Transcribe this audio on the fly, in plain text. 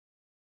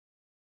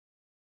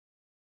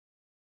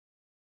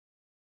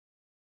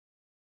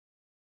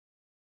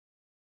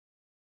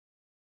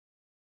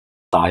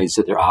sides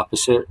that they're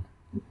opposite,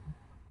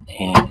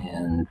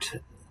 and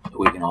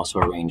we can also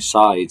arrange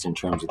sides in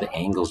terms of the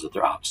angles that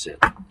they're opposite.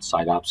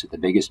 Side opposite the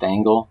biggest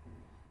angle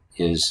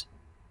is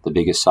the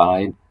biggest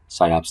side.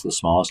 Side opposite the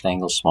smallest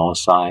angle,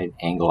 smallest side.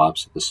 Angle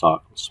opposite the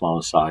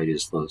smallest side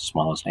is the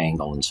smallest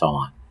angle, and so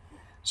on.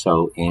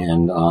 So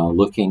in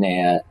looking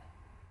at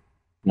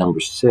number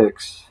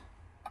 6,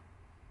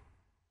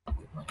 get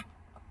my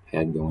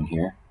pad going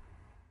here.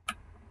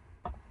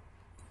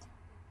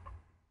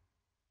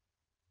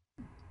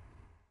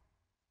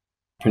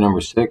 For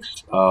number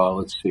 6,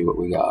 let's see what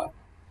we got.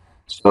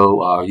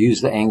 So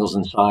use the angles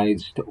and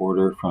sides to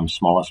order from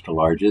smallest to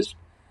largest.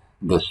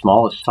 The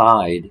smallest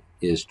side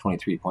is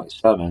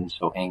 23.7,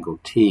 so angle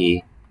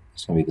T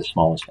is going to be the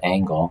smallest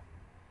angle.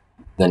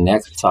 The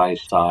next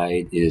size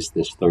side is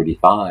this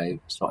 35,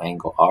 so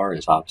angle R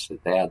is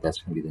opposite that.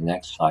 That's going to be the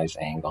next size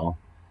angle.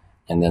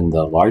 And then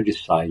the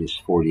largest side is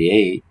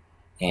 48,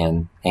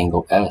 and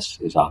angle S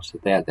is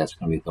opposite that. That's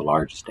going to be the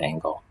largest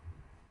angle.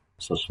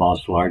 So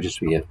smallest to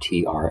largest, we have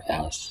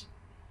TRS.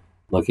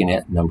 Looking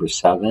at number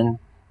 7,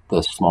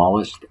 the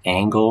smallest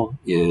angle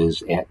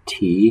is at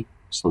T,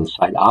 so the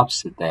side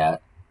opposite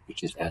that,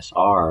 which is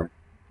SR,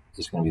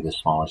 is going to be the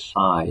smallest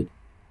side.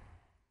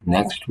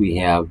 Next, we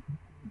have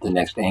the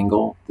next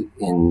angle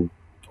in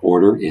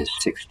order is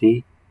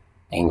 60,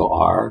 angle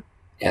R.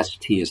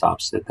 ST is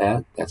opposite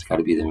that. That's got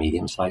to be the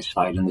medium-sized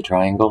side in the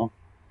triangle.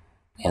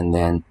 And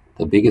then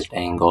the biggest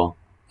angle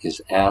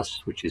is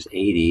S, which is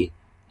 80.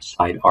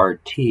 Side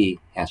RT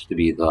has to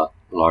be the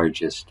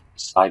largest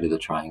side of the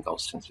triangle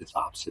since it's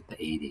opposite the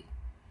 80.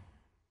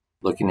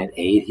 Looking at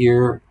 8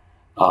 here,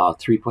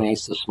 3.8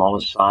 is the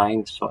smallest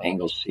side, so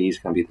angle C is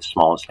going to be the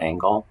smallest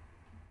angle.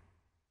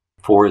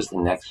 4 is the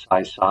next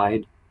size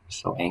side,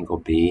 so angle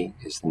B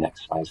is the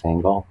next size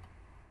angle.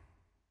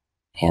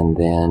 And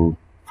then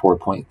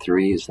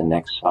 4.3 is the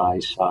next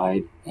size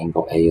side,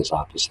 angle A is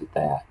opposite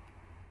that.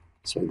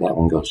 So that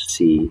one goes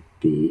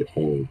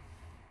CBA.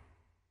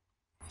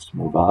 Let's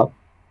move up.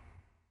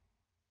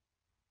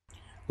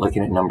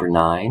 Looking at number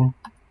 9,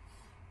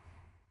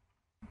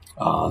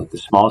 the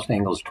smallest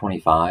angle is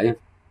 25,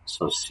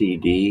 so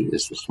CD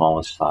is the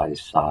smallest size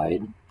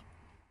side.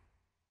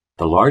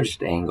 The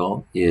largest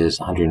angle is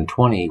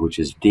 120, which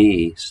is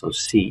D, so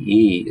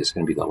CE is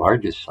going to be the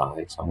largest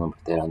side, so I'm going to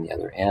put that on the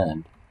other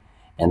end.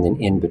 And then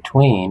in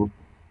between,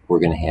 we're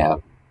going to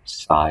have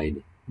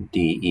side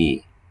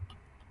DE,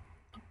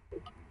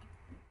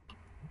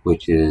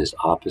 which is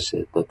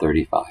opposite the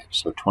 35.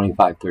 So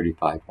 25,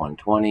 35,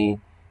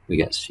 120, we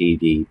got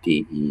CD,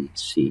 DE,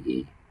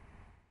 CE.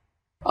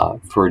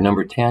 For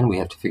number 10, we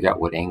have to figure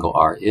out what angle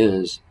R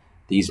is.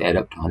 These add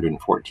up to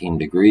 114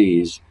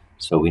 degrees,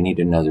 so we need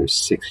another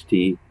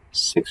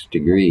 66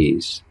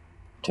 degrees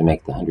to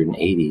make the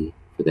 180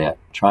 for that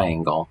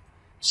triangle.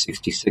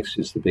 66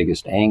 is the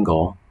biggest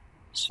angle,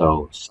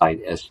 so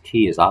side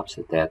ST is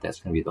opposite that.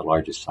 That's going to be the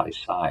largest size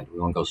side. We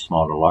want to go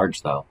small to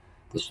large, though.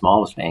 The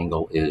smallest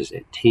angle is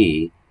at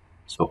T,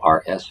 so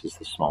RS is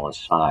the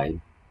smallest side.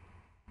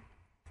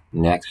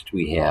 Next,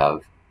 we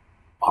have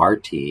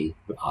RT,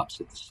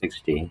 opposite the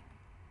 60,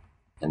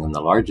 and then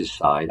the largest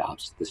side,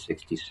 opposite the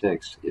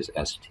 66, is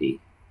ST.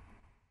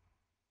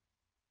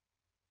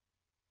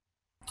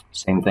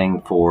 Same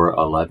thing for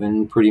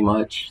 11, pretty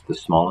much. The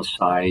smallest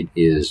side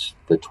is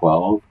the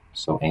 12,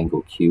 so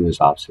angle Q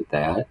is opposite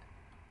that.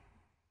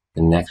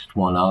 The next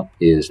one up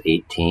is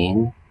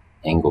 18,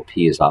 angle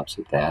P is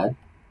opposite that.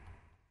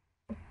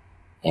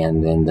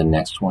 And then the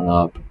next one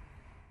up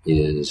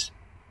is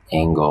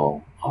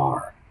angle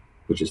R,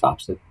 which is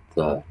opposite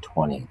the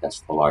 20.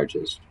 That's the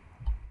largest.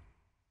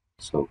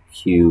 So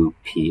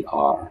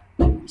QPR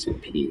is a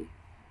P.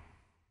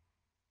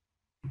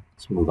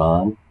 Let's move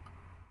on.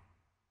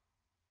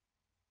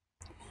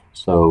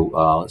 So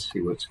let's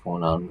see what's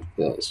going on with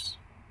this.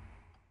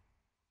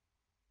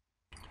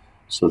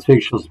 So the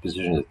figure shows the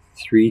position of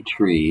 3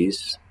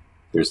 trees.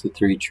 There's the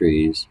 3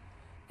 trees.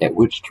 At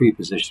which tree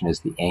position is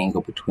the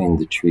angle between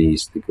the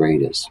trees the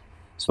greatest?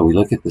 So we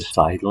look at the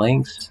side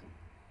lengths.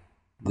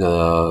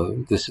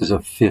 This is a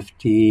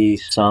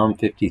 50-some,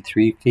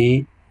 53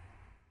 feet.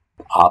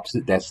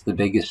 Opposite, that's the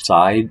biggest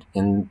side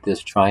in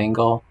this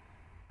triangle.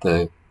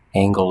 The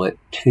angle at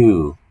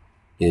 2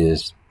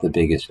 is the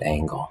biggest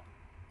angle.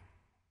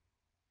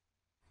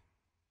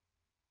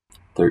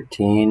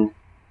 13,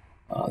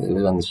 they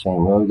live on the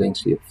same road. They can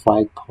see a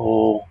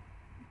flagpole.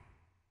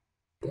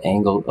 The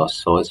angle,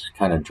 so let's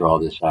kind of draw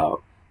this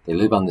out. They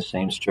live on the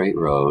same straight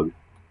road.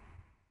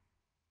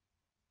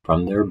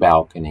 From their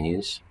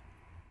balconies,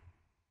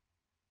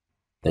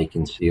 they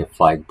can see a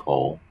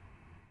flagpole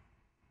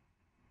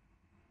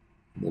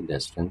in the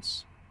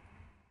distance.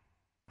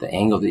 The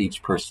angle that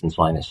each person's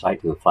line of sight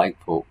to the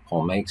flagpole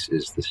makes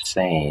is the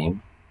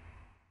same.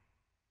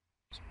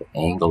 So the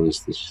angle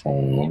is the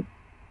same.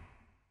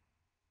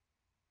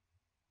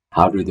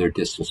 How do their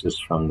distances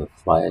from the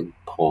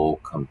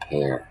flagpole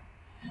compare?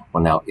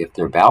 Well, now, if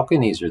their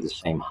balconies are the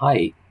same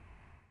height,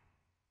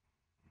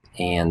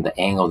 and the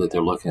angle that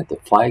they're looking at the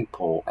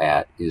flagpole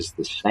at is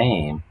the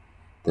same,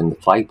 then the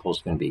flagpole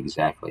is going to be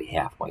exactly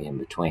halfway in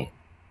between.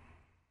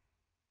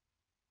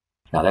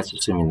 Now that's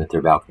assuming that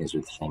their balconies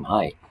are the same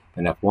height.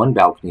 And if one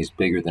balcony is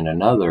bigger than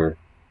another,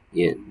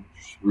 it's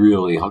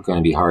really going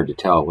to be hard to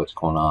tell what's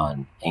going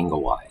on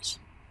angle-wise.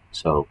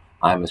 So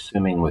I'm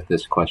assuming with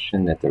this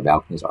question that their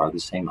balconies are the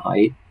same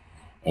height,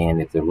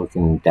 and if they're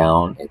looking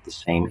down at the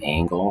same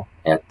angle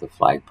at the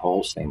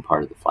flagpole, same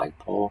part of the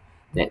flagpole,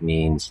 that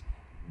means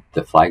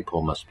the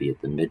flagpole must be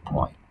at the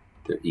midpoint.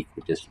 They're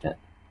equidistant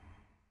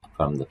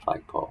from the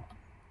flagpole.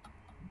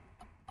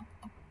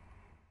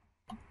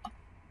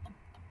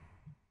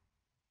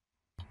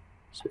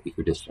 So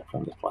equidistant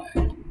from the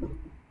flag.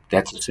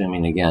 That's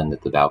assuming, again,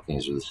 that the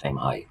balconies are the same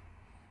height,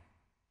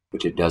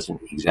 which it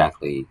doesn't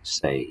exactly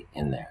say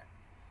in there.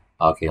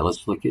 Okay,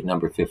 let's look at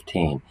number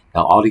 15.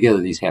 Now, altogether,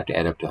 these have to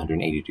add up to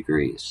 180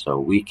 degrees. So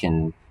we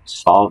can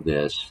solve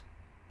this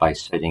by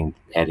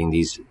adding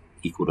these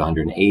equal to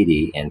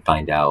 180 and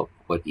find out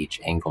what each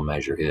angle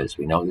measure is.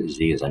 We know that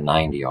Z is a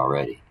 90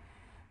 already.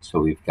 So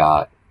we've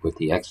got, with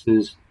the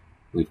x's,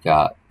 we've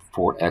got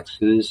 4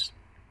 x's.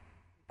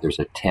 There's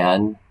a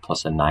 10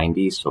 plus a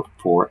 90, so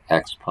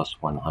 4x plus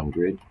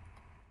 100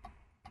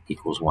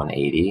 equals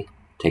 180.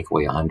 Take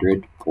away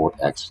 100, 4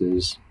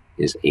 x's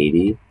is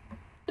 80.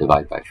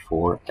 Divide by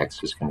 4,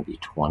 x is going to be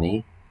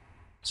 20.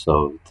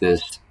 So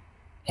this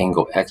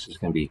angle x is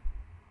going to be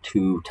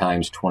 2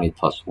 times 20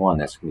 plus 1.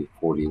 That's going to be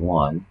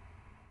 41.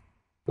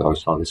 We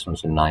always saw this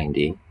one's a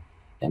 90.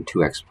 And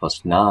 2x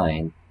plus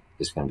 9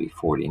 is going to be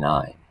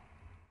 49.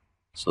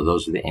 So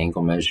those are the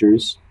angle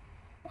measures.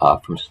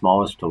 From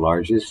smallest to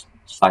largest,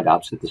 side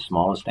opposite the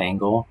smallest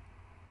angle,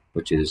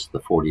 which is the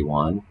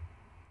 41,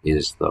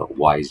 is the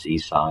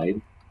YZ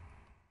side.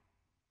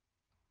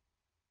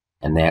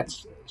 And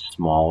that's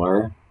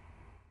smaller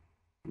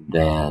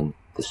than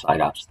the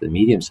side opposite the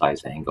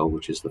medium-sized angle,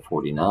 which is the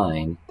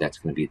 49. That's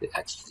going to be the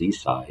XZ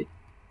side.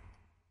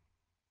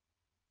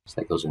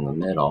 So that goes in the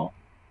middle.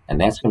 And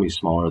that's going to be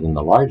smaller than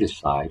the largest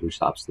side, which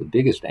is opposite the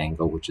biggest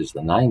angle, which is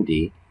the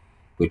 90,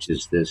 which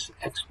is this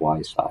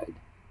XY side.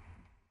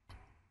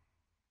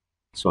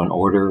 So in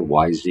order,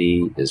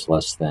 YZ is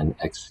less than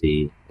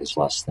XZ is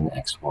less than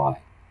XY.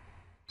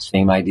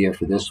 Same idea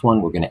for this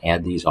one. We're going to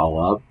add these all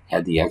up.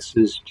 Add the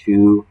x's,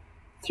 2,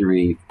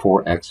 3,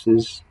 4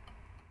 x's.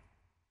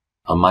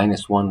 A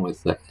minus 1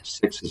 with the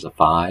 6 is a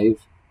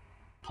 5,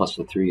 plus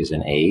a 3 is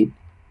an 8.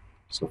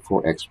 So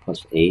 4x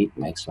plus 8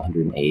 makes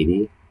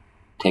 180.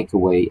 Take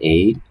away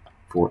 8,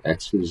 4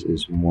 x's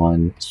is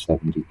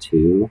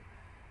 172.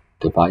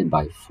 Divide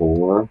by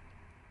 4.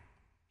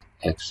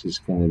 X is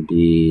going to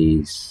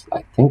be,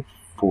 I think,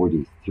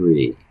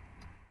 43.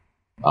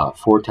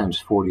 4 times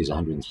 40 is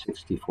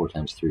 160. 4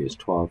 times 3 is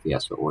 12. Yeah,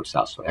 so it works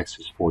out. So x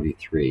is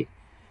 43.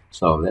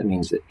 So that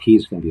means that P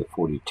is going to be a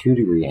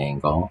 42-degree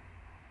angle.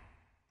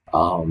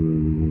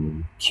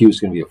 Q is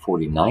going to be a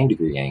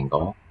 49-degree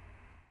angle.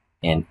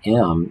 And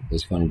M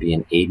is going to be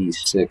an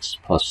 86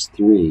 plus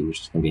 3,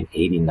 which is going to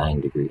be an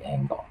 89-degree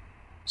angle.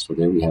 So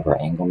there we have our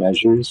angle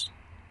measures.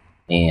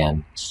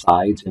 And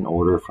sides in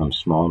order from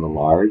small to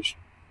large.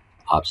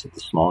 Opposite the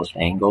smallest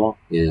angle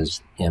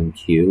is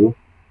MQ.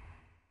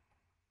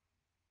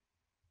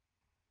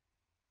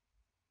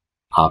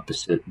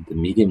 Opposite the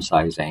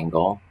medium-sized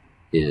angle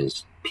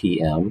is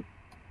PM.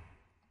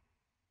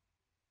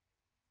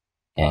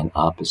 And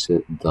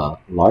opposite the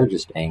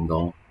largest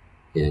angle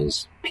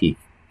is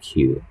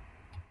PQ.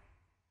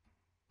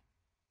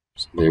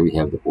 So there we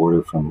have the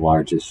order from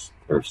largest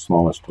or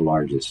smallest to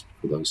largest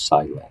for those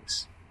side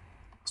lengths.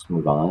 Let's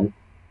move on.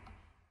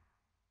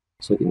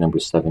 Let's look at number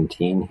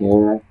 17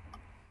 here.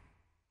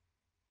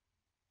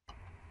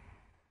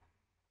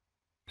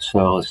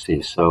 So let's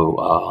see.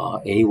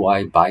 So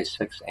AY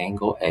bisects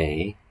angle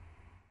A.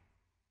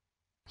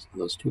 So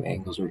those two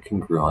angles are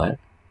congruent.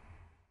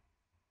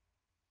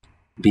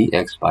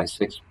 BX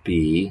bisects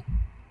B.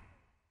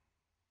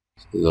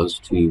 So those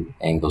two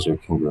angles are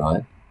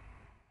congruent.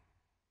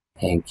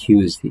 And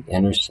Q is the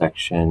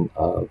intersection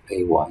of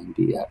AY and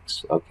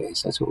BX. Okay,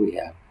 so that's what we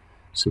have.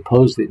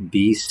 Suppose that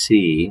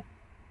BC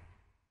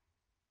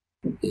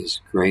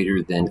is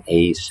greater than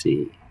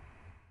AC.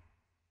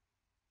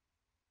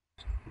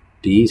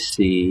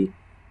 BC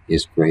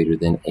is greater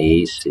than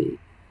AC.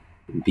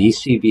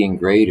 BC being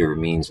greater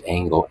means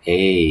angle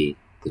A,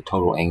 the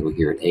total angle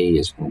here at A,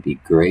 is going to be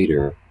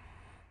greater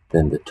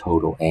than the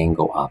total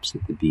angle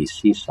opposite the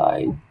BC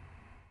side.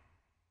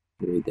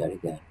 Let me read that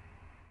again.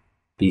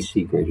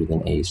 BC greater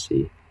than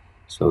AC.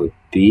 So if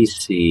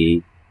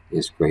BC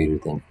is greater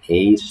than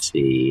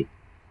AC,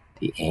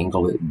 the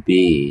angle at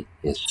B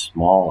is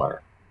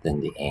smaller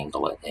than the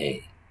angle at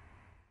A.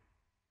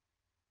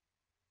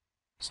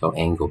 So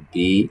angle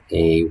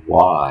BAY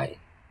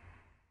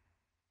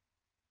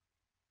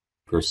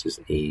versus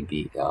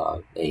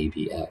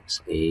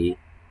ABX. ABY.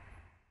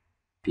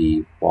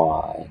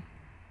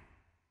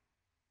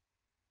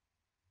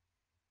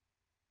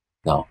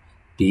 No,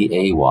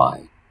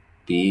 BAY.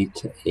 B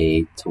to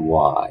A to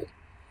Y.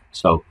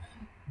 So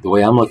the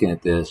way I'm looking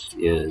at this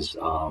is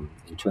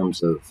in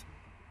terms of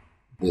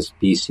this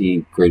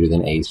BC greater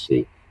than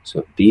AC. So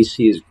if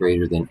BC is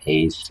greater than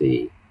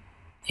AC,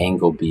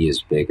 angle B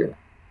is bigger.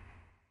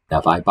 Now,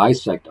 if I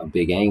bisect a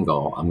big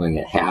angle, I'm going to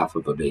get half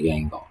of a big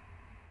angle.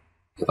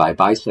 If I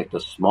bisect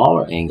a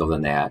smaller angle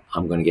than that,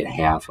 I'm going to get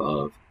half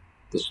of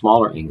the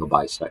smaller angle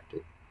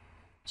bisected.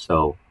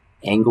 So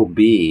angle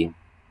B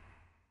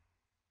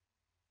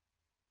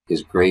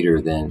is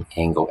greater than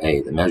angle A.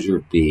 The measure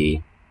of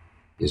B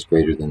is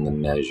greater than the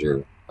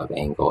measure of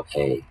angle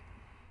A.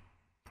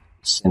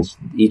 Since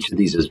each of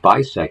these is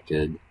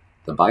bisected,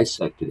 the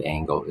bisected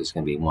angle is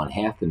going to be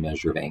 1/2 the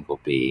measure of angle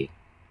B,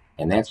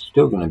 and that's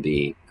still going to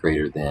be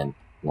greater than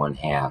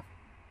 1/2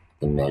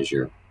 the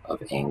measure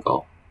of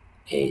angle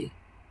A.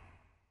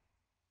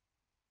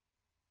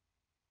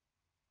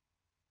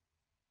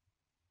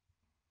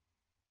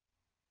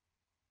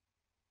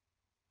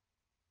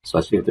 So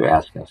let's see what they're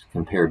asking us.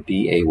 Compare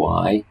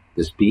BAY.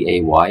 This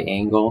BAY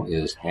angle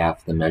is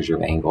half the measure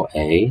of angle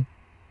A,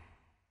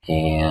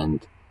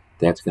 and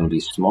that's going to be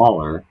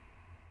smaller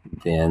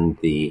than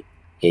the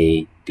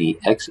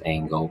ABX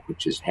angle,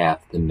 which is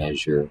half the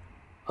measure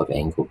of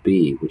angle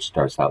B, which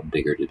starts out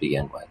bigger to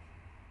begin with.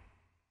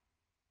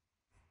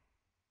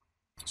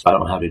 So I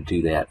don't know how to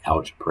do that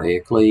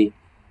algebraically,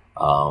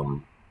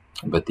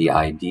 but the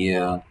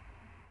idea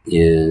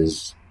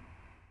is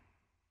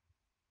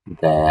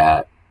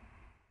that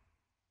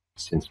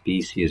since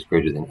BC is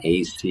greater than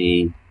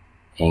AC,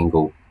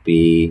 angle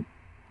B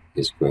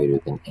is greater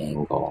than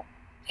angle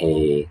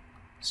A,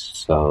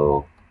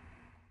 so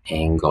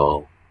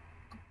angle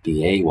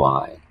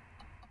BAY,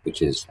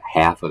 which is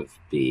half of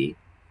B,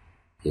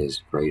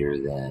 is greater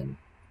than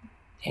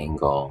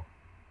angle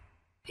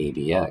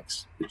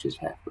ABX, which is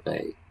half of A.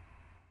 Okay,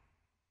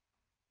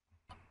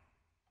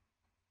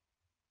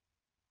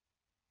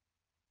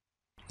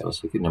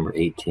 let's look at number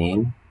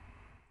 18.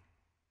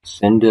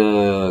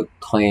 Cinda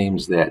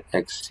claims that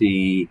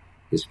XC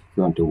is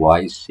congruent to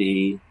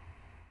YC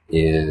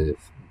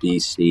if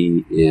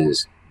BC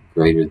is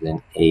greater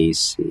than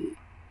AC.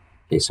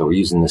 Okay, so we're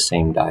using the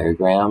same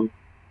diagram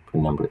for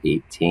number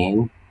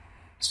 18.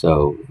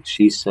 So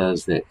she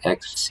says that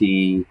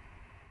XC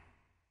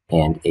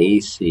and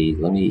AC,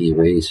 let me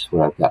erase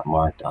what I've got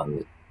marked on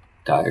the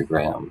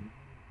diagram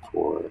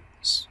for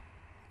this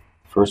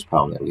first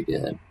problem that we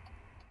did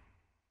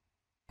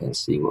and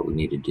see what we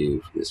need to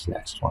do for this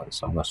next one.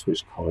 So I'm going to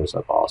switch colors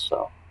up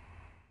also,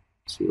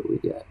 see what we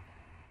get.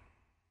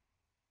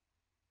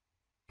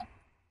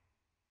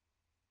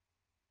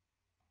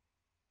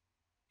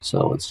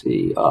 So let's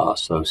see,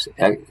 so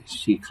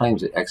she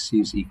claims that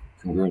XC is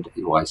congruent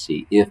to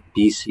YC if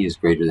BC is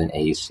greater than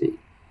AC.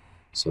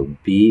 So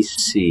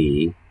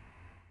BC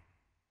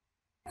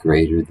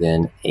greater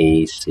than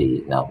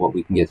AC. Now what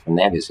we can get from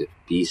that is if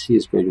BC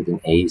is greater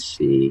than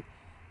AC,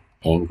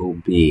 angle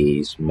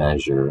B's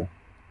measure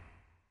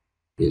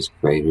is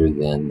greater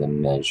than the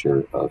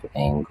measure of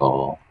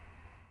angle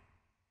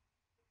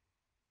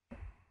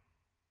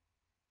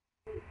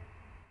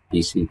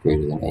BC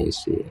greater than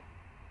AC.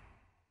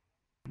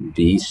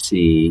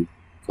 BC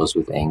goes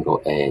with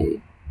angle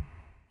A,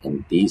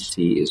 and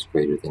BC is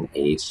greater than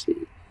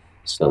AC.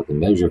 So the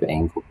measure of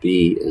angle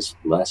B is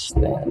less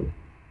than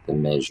the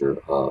measure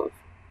of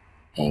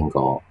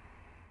angle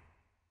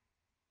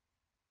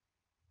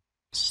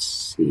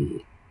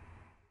C.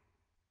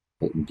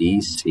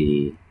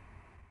 BC,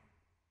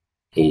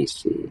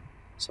 AC.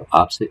 So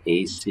opposite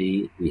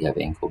AC, we have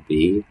angle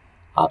B.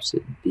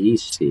 Opposite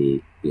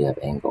BC, we have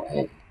angle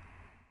A.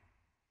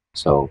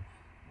 So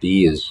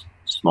B is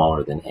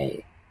smaller than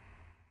A.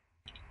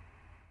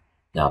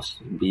 Now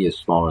B is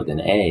smaller than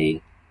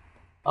A.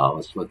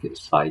 Let's look at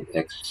side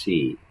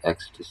XC.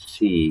 X to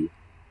C,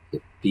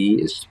 if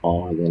B is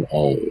smaller than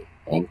A,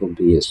 angle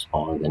B is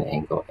smaller than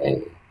angle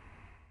A.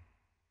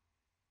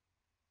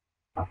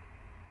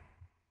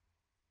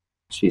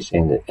 She's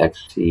saying that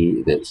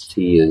C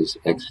is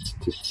X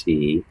to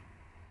C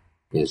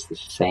is the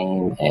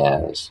same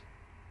as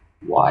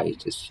Y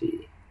to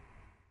C.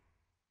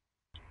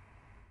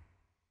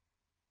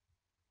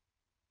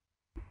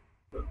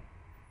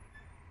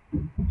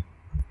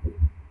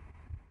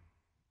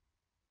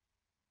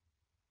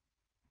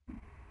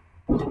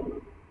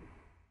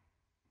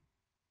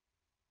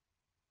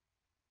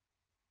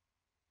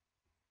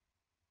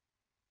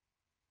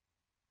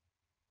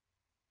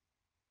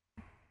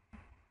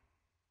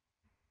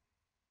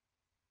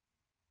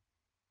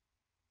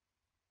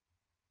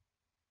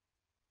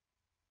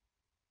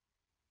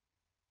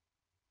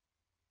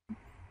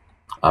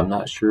 I'm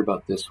not sure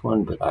about this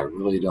one, but I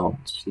really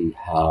don't see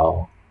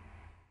how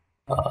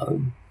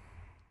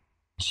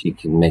she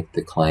can make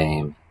the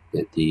claim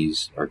that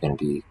these are going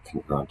to be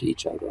congruent to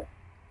each other.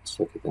 Let's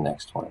look at the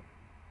next one.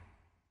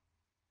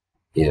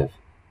 If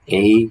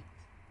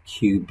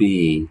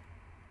AQB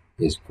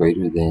is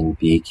greater than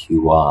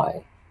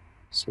BQY,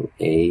 so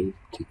A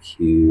to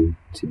Q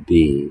to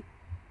B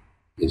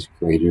is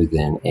greater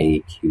than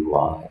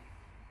AQY.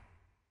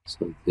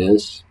 So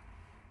this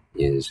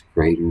is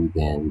greater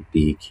than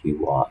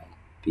BQY,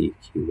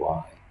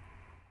 BQY.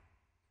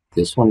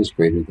 This one is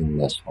greater than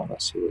this one.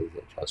 Let's see what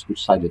it does.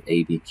 Which side of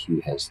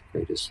ABQ has the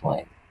greatest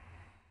length?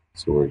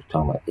 So we're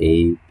talking about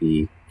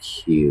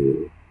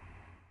ABQ.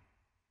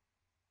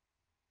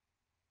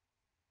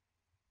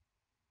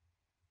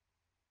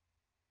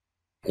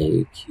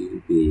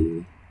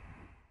 AQB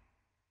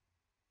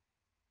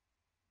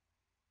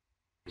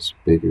is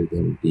bigger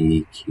than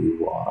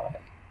BQY.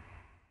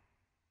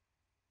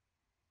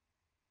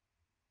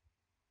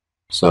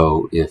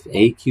 So if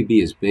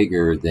AQB is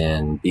bigger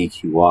than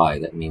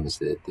BQY, that means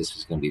that this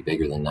is going to be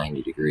bigger than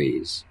 90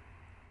 degrees.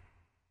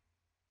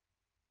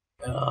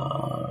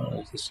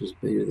 This is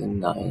bigger than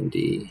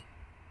 90.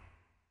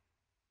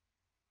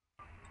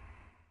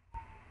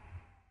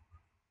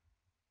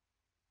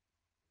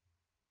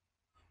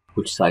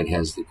 Which side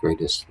has the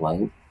greatest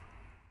length?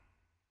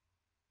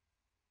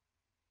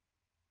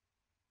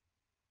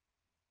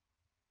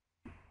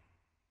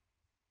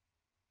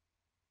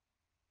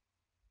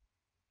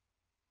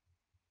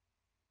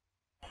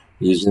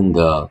 Using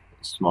the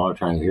smaller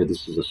triangle here,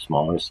 this is a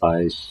smaller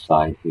size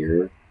side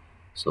here.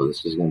 So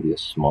this is going to be a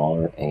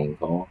smaller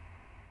angle,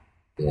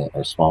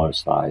 or smaller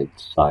side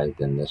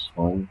than this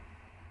one.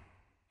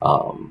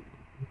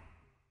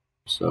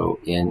 So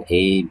in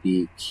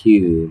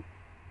ABQ,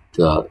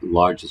 the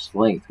largest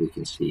length we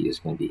can see is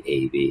going to be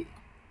AB.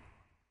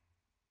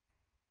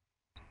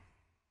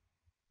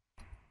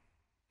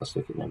 Let's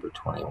look at number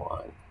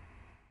 21.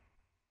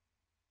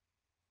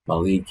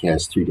 Malik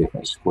has 3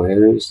 different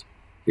squares.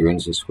 He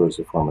arranges the squares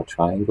to form a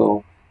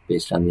triangle.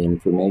 Based on the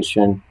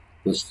information,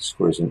 list the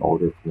squares in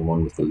order from the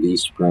one with the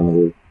least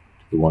perimeter to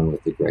the one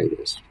with the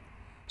greatest.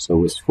 So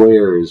with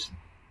squares,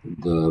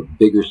 the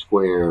bigger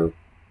square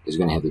is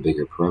going to have the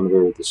bigger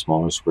perimeter. The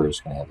smaller square is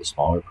going to have the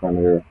smaller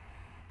perimeter.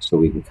 So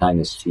we can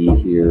kind of see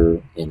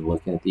here in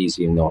looking at these,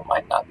 even though it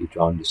might not be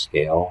drawn to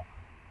scale,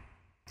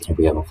 if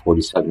we have a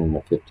 47 and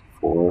a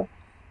 54,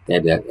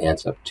 that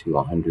adds up to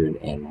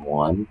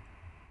 101.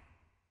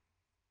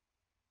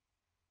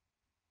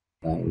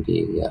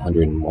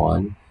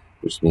 101,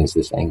 which means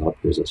this angle up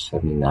here is a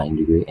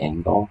 79-degree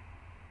angle.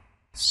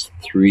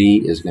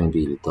 3 is going to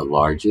be the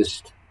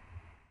largest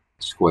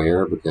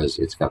square because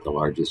it's got the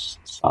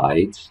largest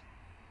sides.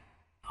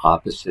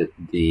 Opposite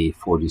the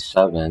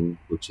 47,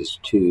 which is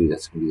 2,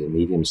 that's going to be the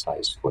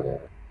medium-sized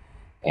square.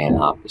 And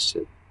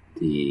opposite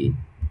the,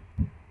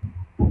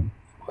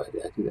 why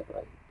did I do that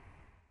right?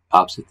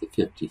 Opposite the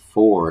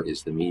 54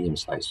 is the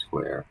medium-sized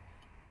square.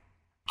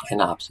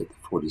 And opposite the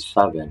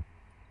 47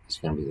 is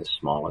going to be the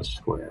smallest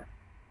square.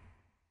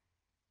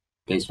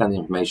 Based on the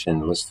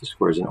information, list the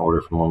squares in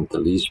order from one with the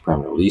least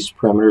perimeter. Least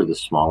perimeter, the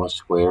smallest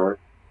square,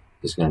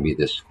 is going to be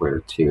this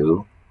square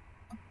 2.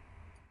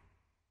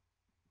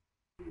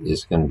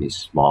 Is going to be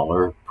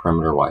smaller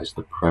perimeter-wise.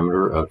 The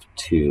perimeter of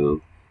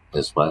 2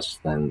 is less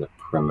than the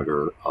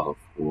perimeter of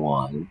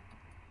 1,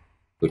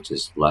 which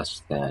is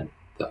less than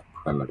the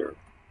perimeter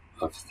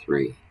of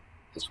 3.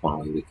 That's one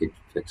way we could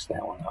fix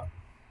that one up.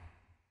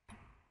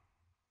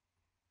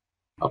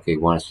 Okay,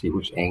 we want to see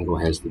which angle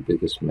has the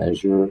biggest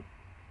measure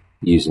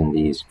using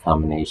these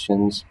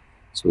combinations.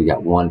 So we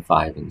got 1,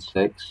 5, and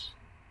 6.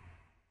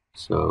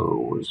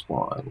 So where's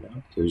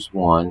 1? Here's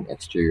 1,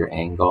 exterior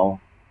angle.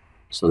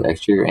 So the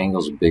exterior angle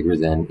is bigger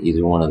than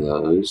either one of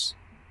those.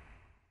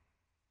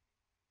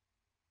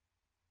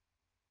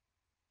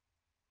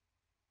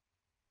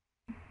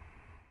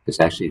 It's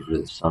actually for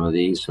the sum of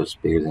these, so it's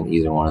bigger than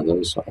either one of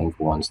those. So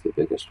angle 1 is the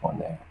biggest one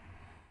there.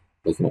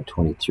 Looking at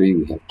 23,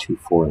 we have 2,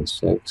 4, and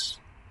 6.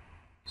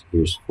 So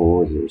here's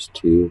 4, here's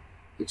 2.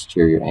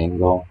 Exterior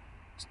angle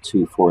is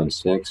 2, 4, and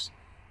 6.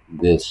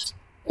 This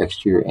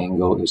exterior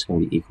angle is going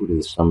to be equal to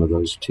the sum of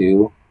those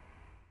two.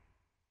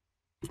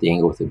 The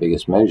angle with the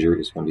biggest measure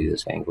is going to be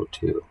this angle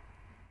 2.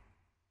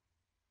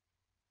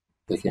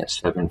 Looking at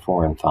 7,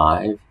 4, and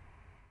 5, we've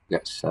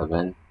got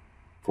 7,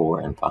 4,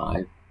 and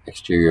 5.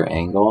 Exterior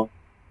angle,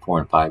 4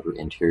 and 5 are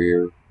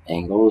interior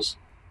angles.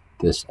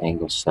 This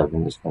angle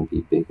 7 is going to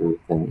be bigger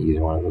than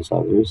either one of those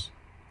others.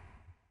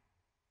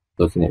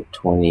 Looking at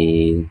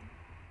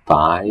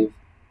 25,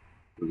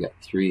 we've got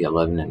 3,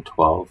 11, and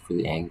 12 for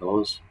the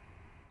angles.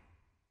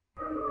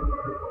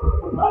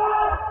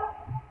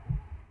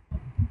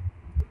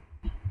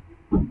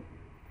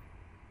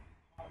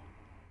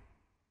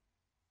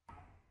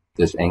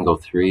 This angle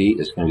 3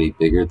 is going to be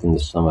bigger than the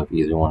sum of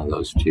either one of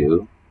those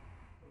two.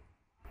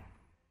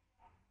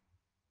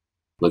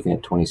 Looking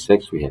at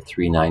 26, we have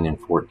 3, 9, and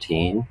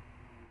 14.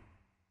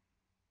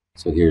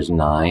 So here's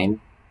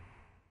 9.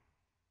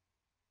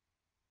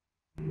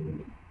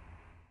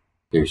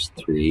 Here's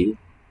 3.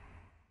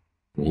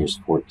 And here's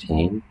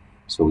 14.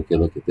 So we could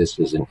look at this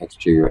as an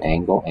exterior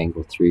angle.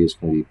 Angle 3 is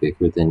going to be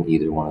bigger than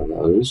either one of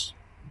those.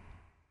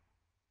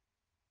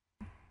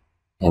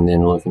 And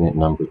then looking at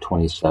number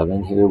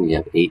 27 here, we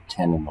have 8,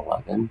 10, and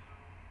 11.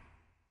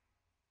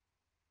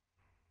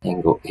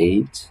 Angle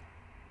 8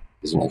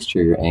 is an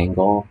exterior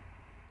angle.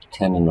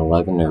 10 and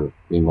 11 are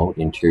remote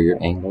interior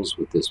angles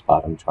with this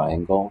bottom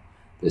triangle.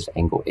 This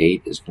angle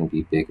 8 is going to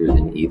be bigger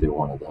than either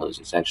one of those.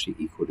 It's actually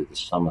equal to the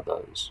sum of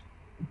those,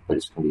 but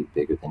it's going to be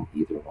bigger than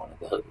either one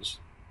of those.